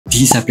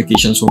These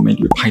applications were made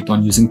with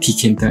Python using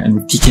Tkinter and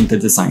with Tkinter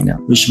Designer,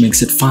 which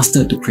makes it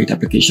faster to create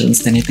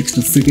applications than it takes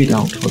to figure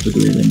out how to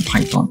do it in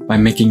Python by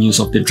making use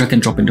of the drag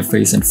and drop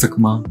interface in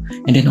Figma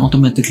and then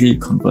automatically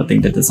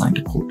converting the design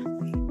to code.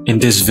 In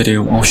this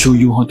video, I'll show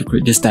you how to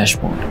create this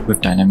dashboard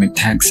with dynamic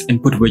text,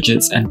 input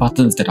widgets, and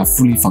buttons that are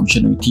fully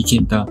functional with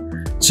Tkinter,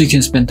 so you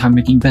can spend time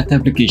making better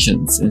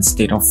applications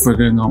instead of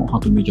figuring out how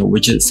to make your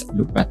widgets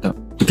look better.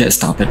 To get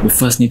started, we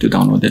first need to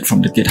download it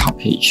from the GitHub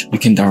page. You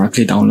can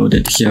directly download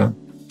it here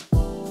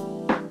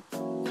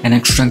and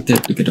extract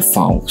it to get the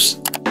files.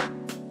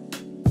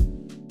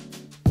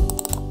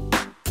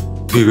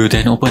 We will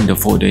then open the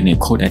folder in a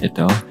code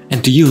editor,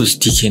 and to use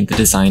Tkinter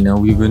Designer,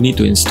 we will need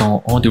to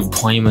install all the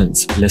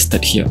requirements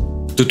listed here.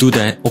 To do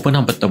that, open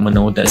up a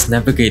terminal that's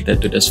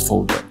navigated to this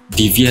folder.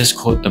 The VS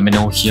Code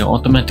terminal here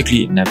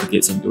automatically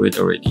navigates into it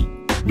already.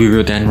 We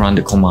will then run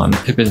the command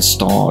pip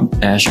install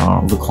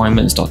 -r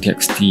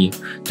requirements.txt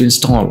to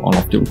install all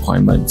of the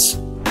requirements.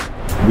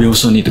 We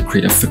also need to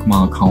create a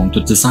Figma account to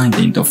design the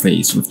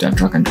interface with the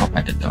drag and drop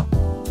editor.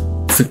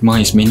 Figma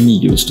is mainly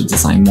used to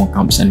design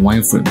mockups and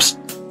wireframes,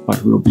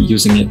 but we will be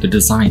using it to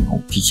design our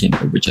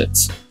Tkinter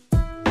widgets.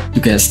 To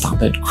get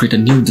started, create a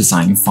new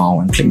design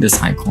file and click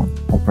this icon,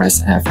 or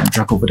press F and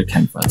drag over the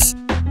canvas.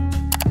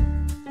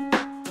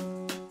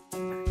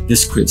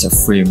 This creates a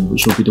frame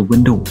which will be the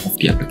window of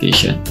the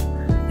application,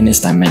 and its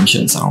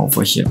dimensions are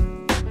over here.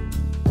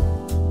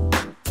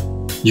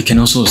 You can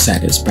also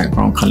set its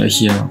background color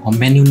here or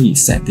manually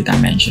set the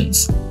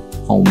dimensions.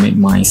 I'll make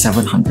mine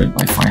 700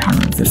 by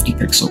 550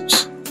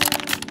 pixels.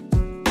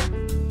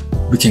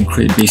 We can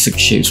create basic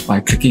shapes by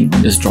clicking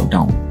on this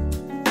drop-down.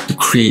 To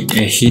create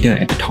a header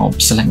at the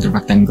top, select the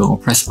rectangle,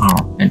 press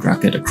R and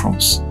drag it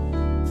across.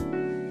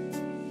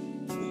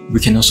 We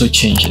can also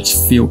change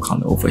its fill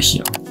color over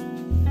here.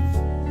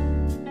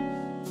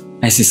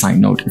 As a side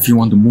note, if you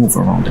want to move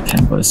around the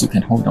canvas, you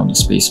can hold down the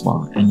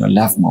spacebar and your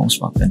left mouse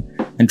button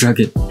and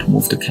drag it to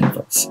move the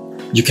canvas.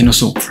 You can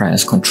also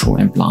press Ctrl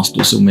and plus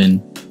to zoom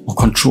in, or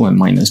Ctrl and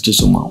minus to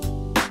zoom out.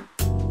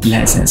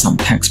 Let's add some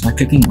text by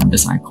clicking on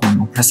this icon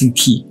or pressing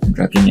T and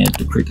dragging it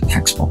to create a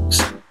text box.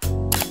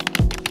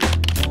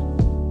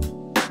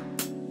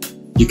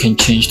 You can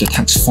change the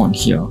text font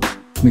here.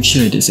 Make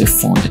sure it is a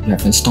font that you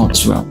have installed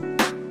as well.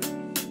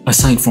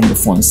 Aside from the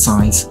font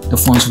size, the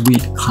font's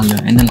width, color,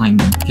 and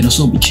alignment can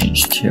also be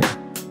changed here.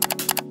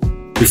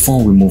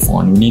 Before we move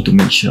on, we need to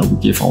make sure we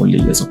give our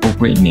layers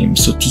appropriate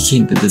names so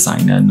Tkinter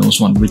Designer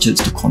knows what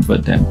widgets to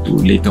convert them to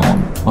later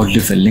on. I'll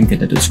leave a link in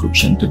the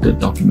description to the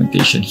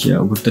documentation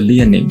here with the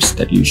layer names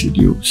that you should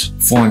use.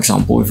 For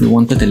example, if we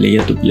wanted the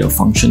layer to be a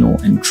functional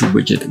and true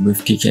widget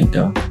with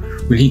Tkinter,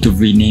 we need to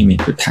rename it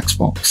to text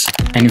box.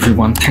 And if we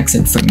want text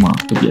in Figma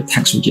to be a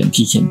text widget in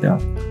Tkinter,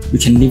 we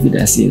can leave it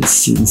as is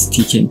since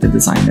Tkinter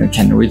Designer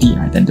can already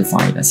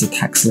identify it as a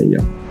text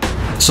layer.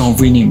 So I'll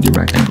rename the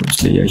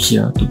rectangles layer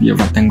here to be a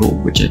rectangle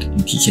widget in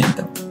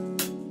Tkinter.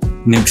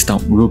 Next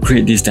up, we will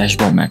create this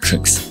dashboard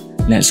matrix.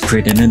 Let's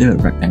create another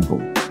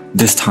rectangle.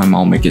 This time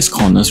I'll make its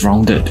corners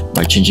rounded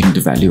by changing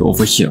the value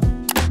over here.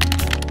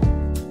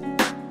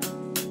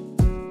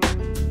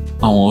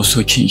 I'll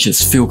also change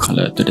its fill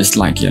color to this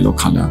light yellow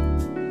color.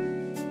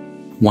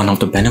 One of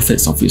the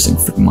benefits of using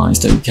Figma is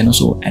that we can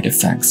also add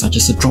effects such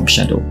as a drop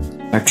shadow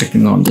by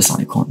clicking on this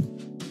icon.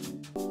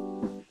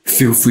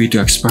 Feel free to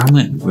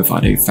experiment with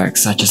other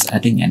effects such as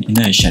adding an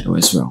inner shadow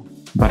as well,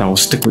 but I'll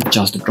stick with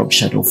just the drop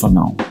shadow for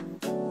now.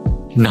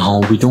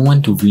 Now, we don't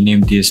want to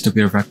rename this to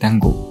be a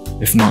rectangle.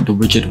 If not, the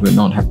widget will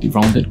not have the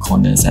rounded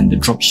corners and the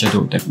drop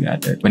shadow that we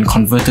added when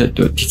converted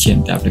to a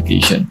Tkinter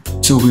application,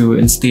 so we will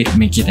instead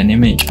make it an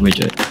image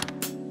widget.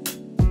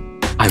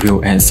 I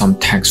will add some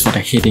text for the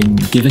heading,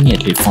 giving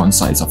it a font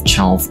size of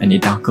 12 and a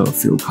darker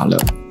fill color.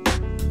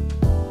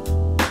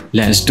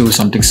 Let's do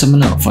something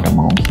similar for the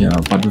mount here,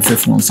 but with a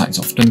font size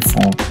of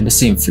 24 and the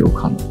same fill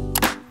color.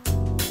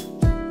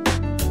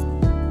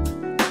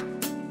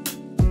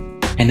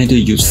 Another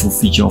useful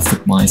feature of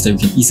Figma is that you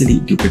can easily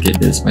duplicate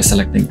this by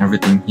selecting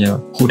everything here,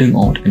 holding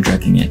Alt and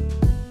dragging it.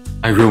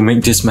 I will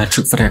make this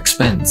metric for the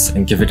expense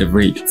and give it a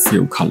red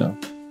fill color.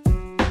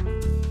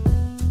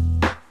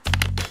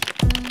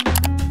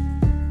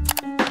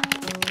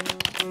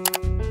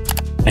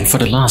 And for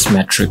the last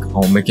metric,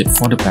 I'll make it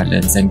for the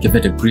balance and give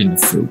it a green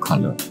fill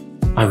color.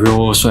 I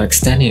will also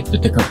extend it to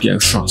take up the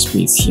extra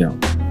space here.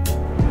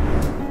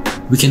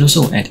 We can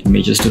also add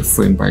images to the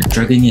frame by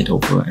dragging it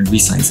over and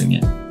resizing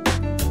it.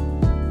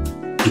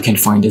 You can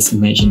find this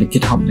image in the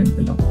GitHub link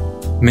below.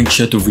 Make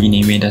sure to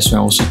rename it as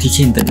well so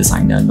Tkinter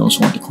Designer knows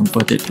what to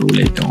convert it to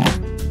later on.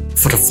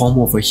 For the form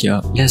over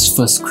here, let's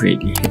first create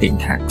the heading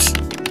text.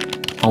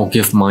 I'll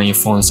give mine a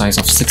font size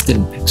of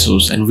 16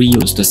 pixels and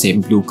reuse the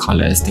same blue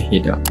color as the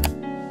header.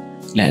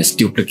 Let's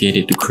duplicate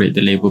it to create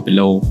the label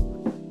below.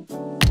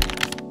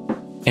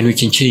 And we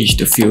can change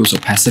the fill's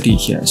opacity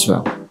here as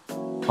well.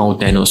 I'll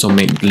then also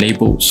make the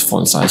label's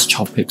font size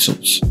 12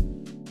 pixels.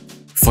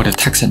 For the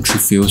text entry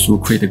fields, we'll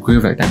create a grey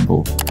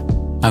rectangle.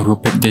 I will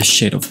pick this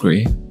shade of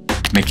grey,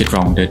 make it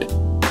rounded.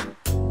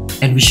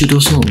 And we should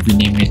also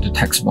rename it to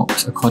text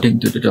box according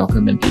to the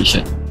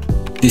documentation.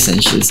 This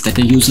ensures that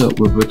the user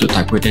will be able to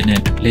type within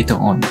it later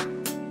on.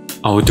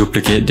 I will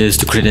duplicate this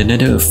to create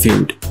another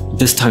field,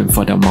 this time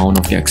for the amount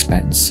of the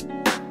expense.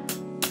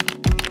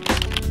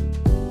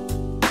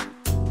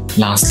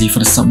 Lastly, for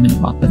the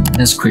submit button,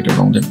 let's create a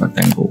rounded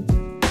rectangle.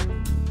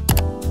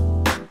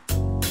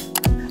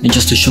 And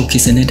just to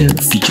showcase another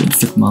feature in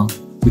Figma,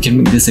 we can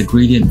make this a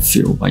gradient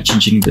fill by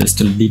changing this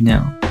to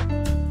linear.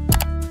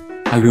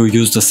 I will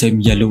use the same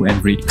yellow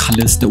and red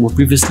colors that were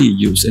previously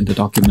used in the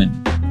document.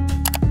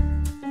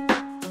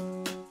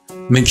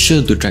 Make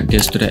sure to drag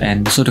this to the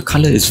end so the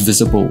color is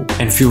visible,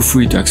 and feel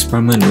free to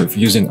experiment with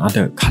using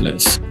other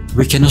colors.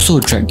 We can also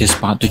drag this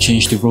part to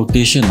change the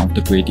rotation of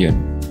the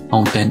gradient.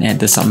 I'll then add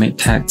the submit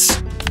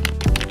text.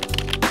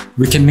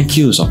 We can make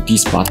use of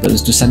these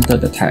buttons to center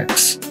the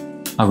text.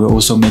 I will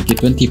also make it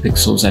 20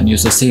 pixels and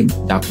use the same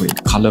dark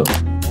red color.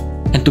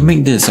 And to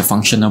make this a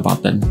functional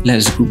button,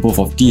 let's group both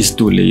of these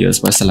two layers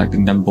by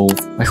selecting them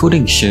both. By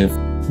holding Shift,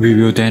 we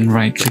will then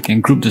right click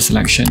and group the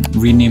selection,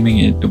 renaming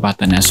it to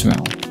button as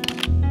well.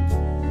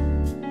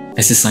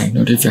 As a side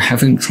note, if you're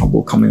having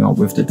trouble coming up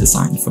with the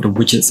design for the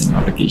widgets in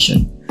your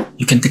application,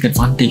 you can take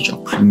advantage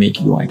of pre-made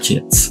UI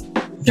kits.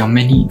 There are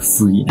many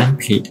free and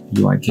paid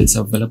UI kits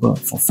available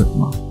for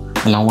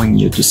Figma, allowing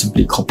you to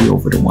simply copy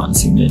over the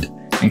ones you made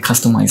and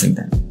customizing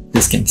them.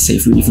 This can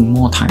save you even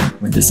more time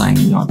when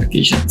designing your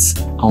applications.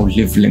 I'll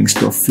leave links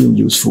to a few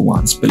useful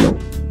ones below.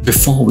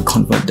 Before we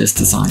convert this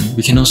design,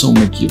 we can also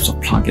make use of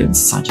plugins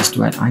such as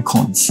to add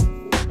icons.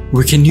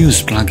 We can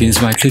use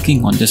plugins by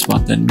clicking on this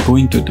button,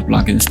 going to the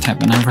plugins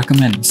tab, and I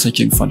recommend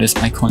searching for this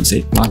icons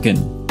aid plugin.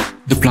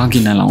 The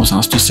plugin allows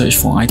us to search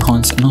for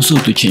icons and also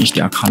to change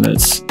their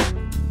colors.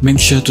 Make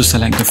sure to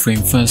select the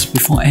frame first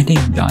before adding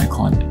the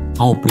icon.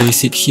 I'll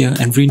place it here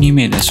and rename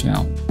it as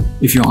well.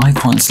 If your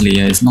icons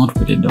layer is not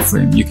within the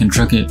frame, you can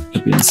drag it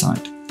to be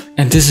inside.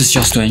 And this is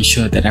just to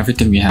ensure that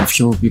everything we have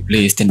here will be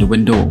placed in the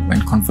window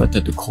when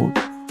converted to code.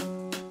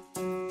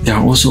 There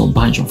are also a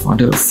bunch of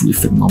other free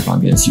Figma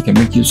plugins you can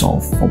make use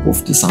of for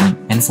both design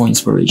and for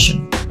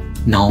inspiration.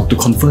 Now, to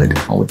convert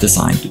our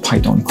design to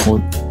Python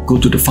code, go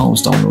to the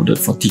files downloaded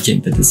for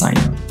Tkinter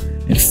Designer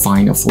and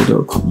find a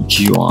folder called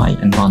GUI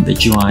and run the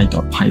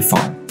GUI.py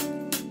file.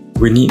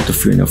 We need to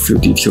fill in a few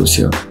details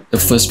here, the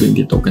first being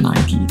the token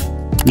ID,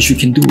 which we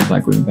can do by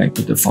going back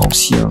to the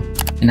files here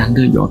and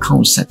under your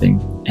account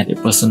setting, add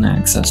a personal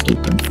access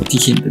token for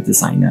Tkinter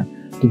Designer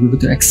to be able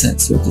to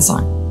access your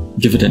design.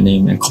 Give it a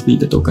name and copy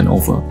the token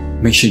over.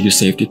 Make sure you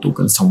save the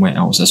token somewhere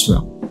else as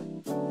well.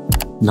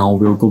 Now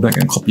we'll go back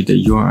and copy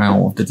the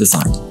URL of the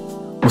design.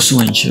 Also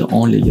ensure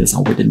all layers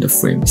are within the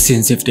frame,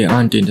 since if they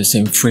aren't in the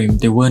same frame,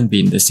 they won't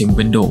be in the same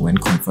window when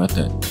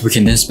converted. We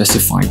can then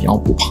specify the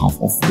output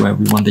path of where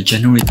we want the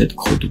generated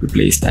code to be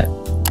placed at.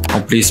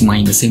 I'll place mine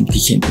in the same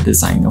Tkinter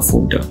Designer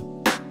folder.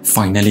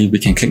 Finally, we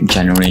can click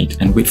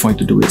generate and wait for it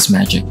to do its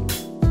magic.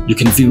 You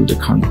can view the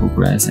current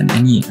progress and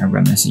any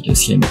error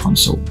messages here in the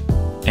console.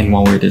 And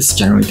while it is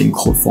generating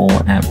code for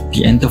our app,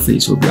 the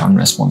interface will be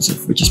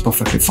unresponsive, which is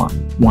perfectly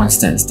fine. Once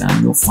that's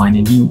done, you'll find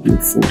a new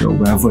build folder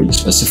wherever you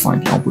specify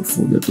the output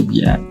folder to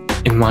be at.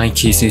 In my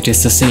case, it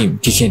is the same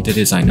Tkinter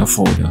Designer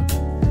folder.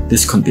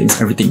 This contains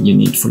everything you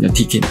need for your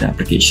Tkinter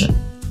application.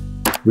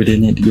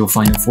 Within it, you'll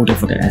find a folder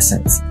for the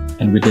assets,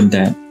 and within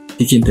that,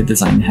 Tkinter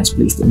Designer has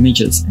placed the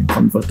images and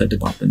converted the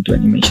button to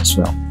an image as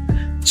well,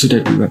 so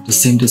that we have the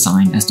same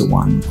design as the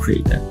one we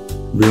created.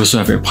 We also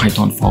have a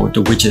Python file with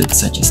the widgets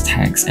such as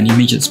tags and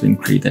images being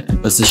created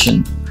and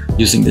positioned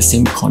using the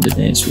same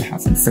coordinates we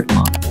have in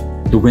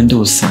Figma. The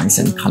window size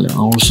and color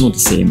are also the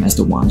same as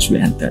the ones we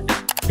entered.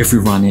 If we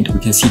run it,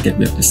 we can see that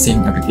we have the same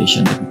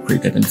application that we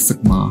created in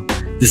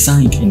Figma,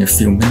 designed in a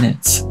few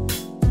minutes.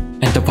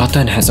 And the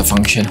button has a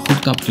function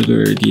hooked up to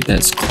the URL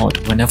that's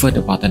called whenever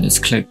the button is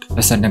clicked,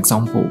 as an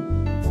example.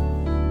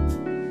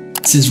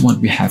 Since what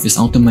we have is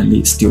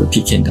ultimately still a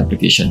Tkinter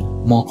application,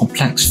 more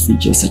complex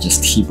features such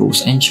as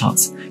tables and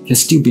charts can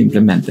still be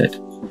implemented,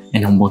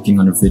 and I'm working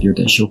on a video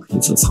that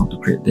showcases how to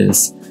create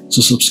this,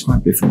 so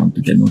subscribe if you want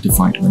to get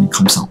notified when it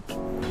comes out.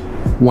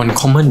 One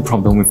common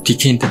problem with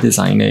Tkinter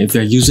Designer if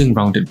you're using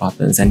rounded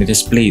buttons and it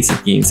is placed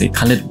against a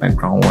colored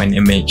background or an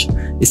image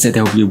is that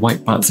there will be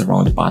white parts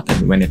around the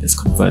button when it is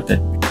converted,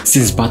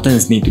 since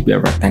buttons need to be a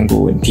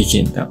rectangle in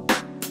Tkinter.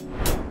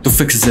 To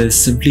fix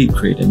this, simply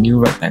create a new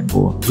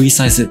rectangle,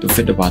 resize it to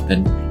fit the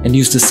button, and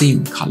use the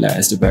same color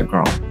as the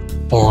background.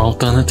 Or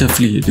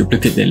alternatively,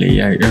 duplicate the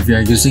layer if you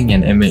are using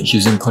an image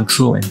using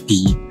Ctrl and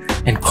D,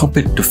 and crop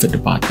it to fit the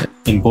button.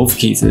 In both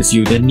cases,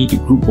 you then need to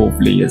group both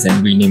layers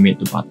and rename it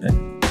to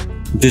button.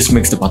 This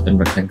makes the button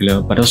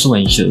rectangular but also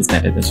ensures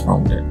that it is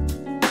rounded.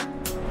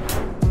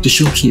 To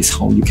showcase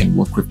how you can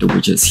work with the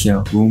widgets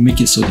here, we will make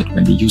it so that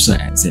when the user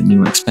adds a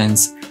new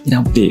expense, it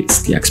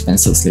updates the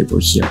expenses label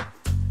here.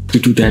 To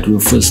do that, we'll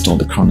first store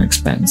the current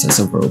expense as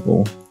a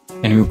variable,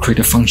 and we'll create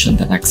a function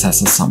that acts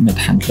as a submit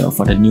handler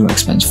for the new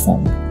expense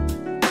form.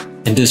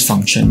 In this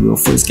function, we'll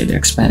first get the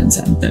expense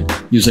entered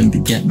using the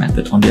get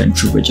method on the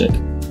entry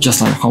widget,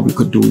 just like how we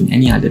could do in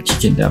any other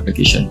Tkinter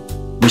application,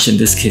 which in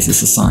this case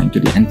is assigned to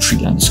the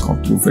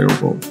entry_to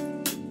variable.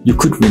 You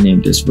could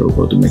rename this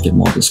variable to make it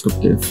more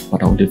descriptive,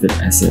 but I'll leave it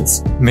as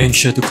is. Make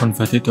sure to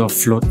convert it to a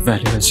float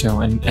value as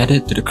well and add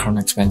it to the current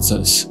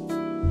expenses.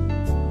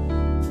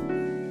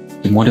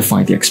 To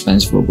modify the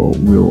expense variable,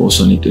 we'll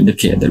also need to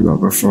indicate that we are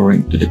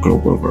referring to the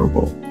global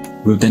variable.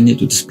 We'll then need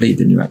to display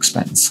the new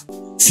expense.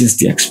 Since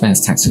the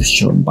expense text is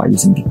shown by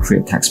using the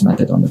create text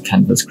method on the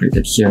canvas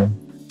created here,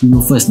 we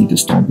will first need to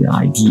store the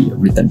ID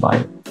written by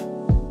it.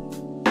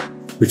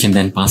 We can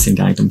then pass in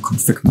the item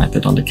config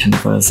method on the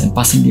canvas and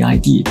pass in the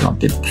ID to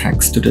update the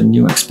text to the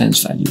new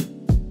expense value.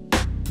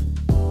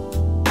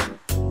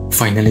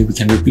 Finally, we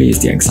can replace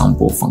the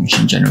example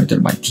function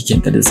generated by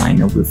Tkinter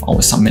Designer with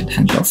our submit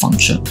handler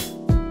function.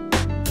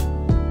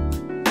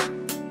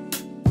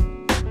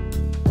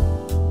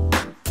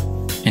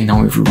 And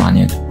now if we run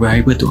it, we're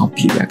able to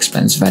update the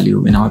expense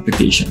value in our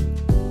application.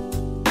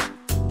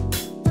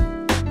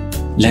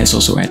 Let's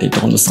also add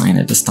a $sign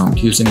at the start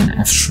using an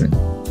F string.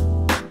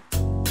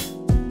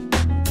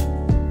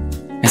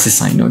 As a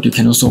side note, you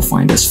can also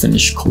find this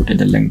finished code in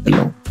the link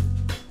below.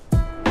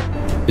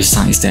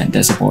 Besides that,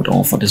 that's about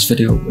all for this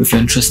video. If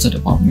you're interested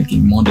about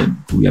making modern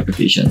GUI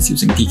applications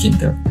using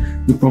Tkinter,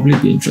 you'll probably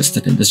be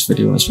interested in this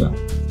video as well.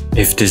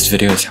 If this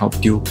video has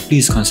helped you,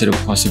 please consider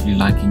possibly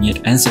liking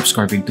it and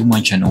subscribing to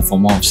my channel for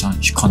more of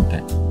such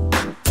content.